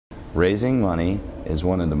Raising money is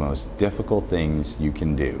one of the most difficult things you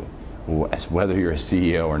can do, whether you're a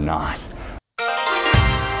CEO or not.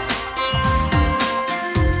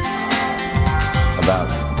 About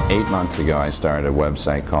 8 months ago, I started a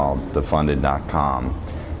website called thefunded.com,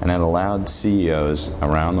 and it allowed CEOs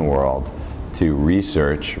around the world to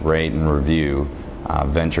research, rate, and review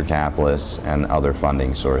venture capitalists and other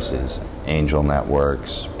funding sources, angel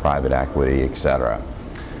networks, private equity, etc.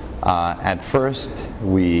 At first,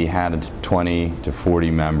 we had 20 to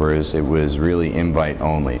 40 members. It was really invite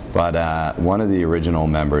only. But one of the original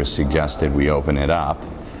members suggested we open it up.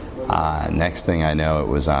 Next thing I know, it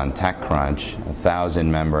was on TechCrunch.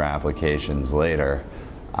 1,000 member applications later,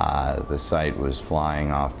 the site was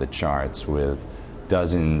flying off the charts with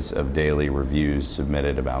dozens of daily reviews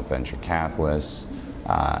submitted about venture capitalists,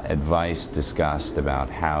 advice discussed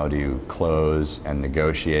about how to close and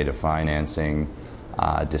negotiate a financing,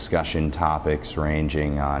 discussion topics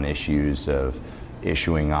ranging on issues of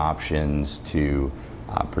issuing options to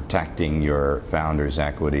protecting your founder's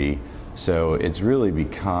equity. So it's really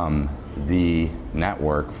become the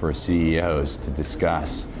network for CEOs to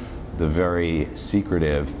discuss the very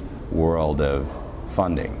secretive world of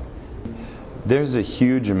funding. There's a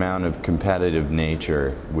huge amount of competitive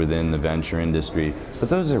nature within the venture industry, but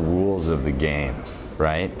those are rules of the game,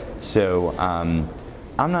 right? So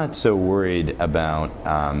I'm not so worried about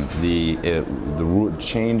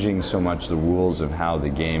changing so much the rules of how the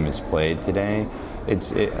game is played today.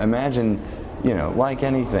 Imagine, like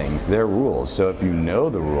anything, there are rules. So if you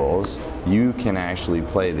know the rules, you can actually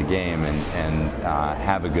play the game and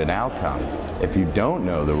have a good outcome. If you don't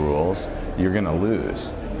know the rules, you're going to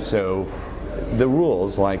lose. So the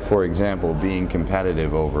rules, like for example being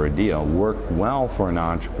competitive over a deal, work well for an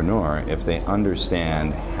entrepreneur if they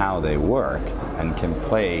understand how they work and can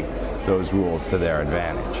play those rules to their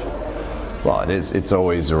advantage. Well, it's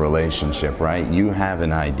always a relationship, right? You have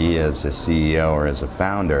an idea as a CEO or as a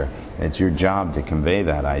founder, and it's your job to convey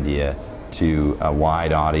that idea to a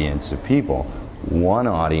wide audience of people. One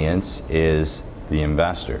audience is the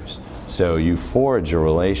investors. So you forge a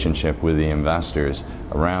relationship with the investors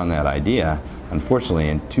around that idea. Unfortunately,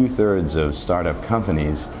 in 2/3 of startup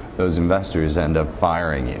companies, those investors end up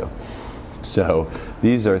firing you. So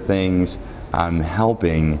these are things I'm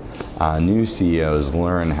helping new CEOs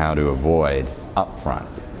learn how to avoid up front.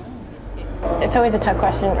 It's always a tough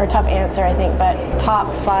question, or tough answer, I think, but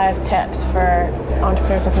top 5 tips for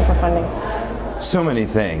entrepreneurs looking for funding. So many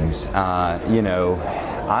things.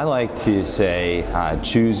 I like to say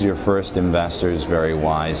choose your first investors very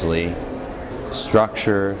wisely.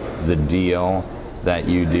 Structure the deal that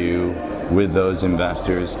you do with those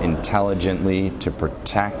investors intelligently to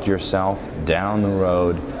protect yourself down the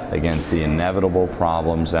road against the inevitable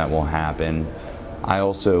problems that will happen. I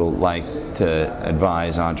also like to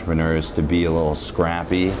advise entrepreneurs to be a little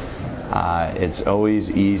scrappy. It's always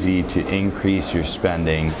easy to increase your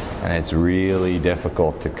spending, and it's really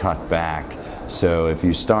difficult to cut back. So if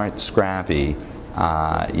you start scrappy,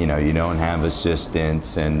 you don't have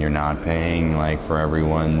assistants and you're not paying for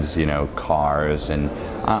everyone's, cars. And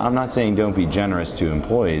I'm not saying don't be generous to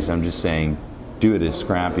employees. I'm just saying do it as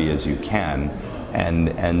scrappy as you can,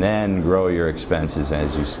 and then grow your expenses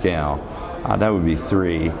as you scale. That would be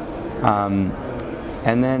 3.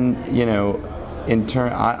 And then,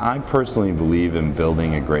 I personally believe in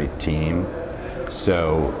building a great team.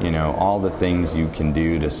 So, all the things you can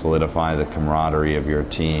do to solidify the camaraderie of your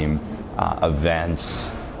team,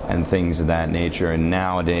 events and things of that nature. And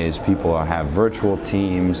nowadays people have virtual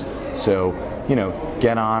teams, so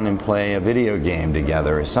get on and play a video game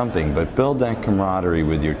together or something, but build that camaraderie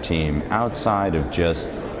with your team outside of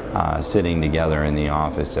just sitting together in the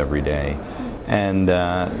office every day. And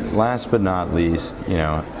last but not least,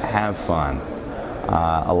 have fun.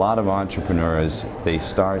 A lot of entrepreneurs, they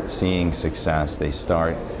start seeing success, they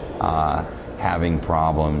start having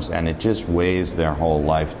problems, and it just weighs their whole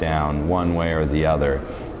life down one way or the other.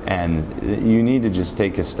 And you need to just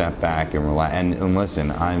take a step back and relax. And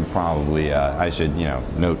listen, I'm probably, I should,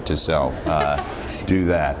 note to self, do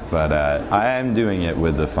that. But I am doing it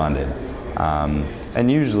with the funded.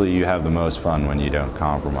 And usually you have the most fun when you don't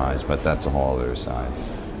compromise, but that's a whole other side.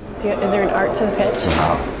 Is there an art to the pitch?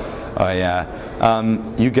 Oh yeah.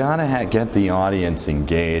 You gotta get the audience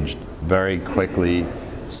engaged very quickly.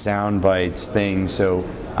 Sound bites, things. So,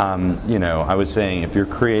 I was saying if you're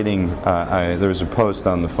creating, there was a post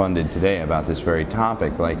on the Funded today about this very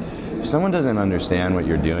topic. If someone doesn't understand what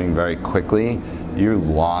you're doing very quickly, you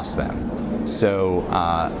lost them. So,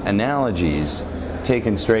 analogies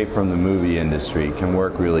taken straight from the movie industry can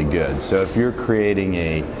work really good. So if you're creating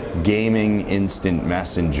a gaming instant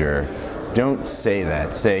messenger, don't say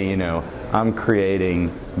that. Say, I'm creating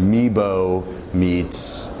Meebo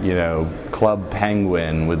meets, Club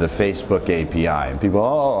Penguin with the Facebook API. And people,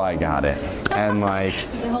 oh, I got it. And like,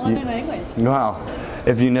 it's a whole other language. Well,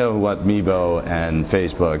 if you know what Meebo and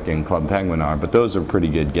Facebook and Club Penguin are, but those are pretty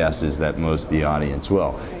good guesses that most of the audience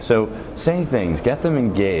will. So say things, get them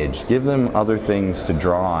engaged, give them other things to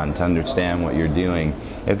draw on to understand what you're doing.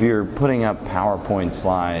 If you're putting up PowerPoint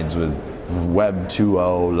slides with Web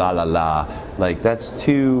 2.0, la la la, like that's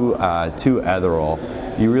too ethereal.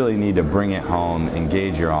 You really need to bring it home,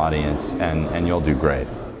 engage your audience, and you'll do great.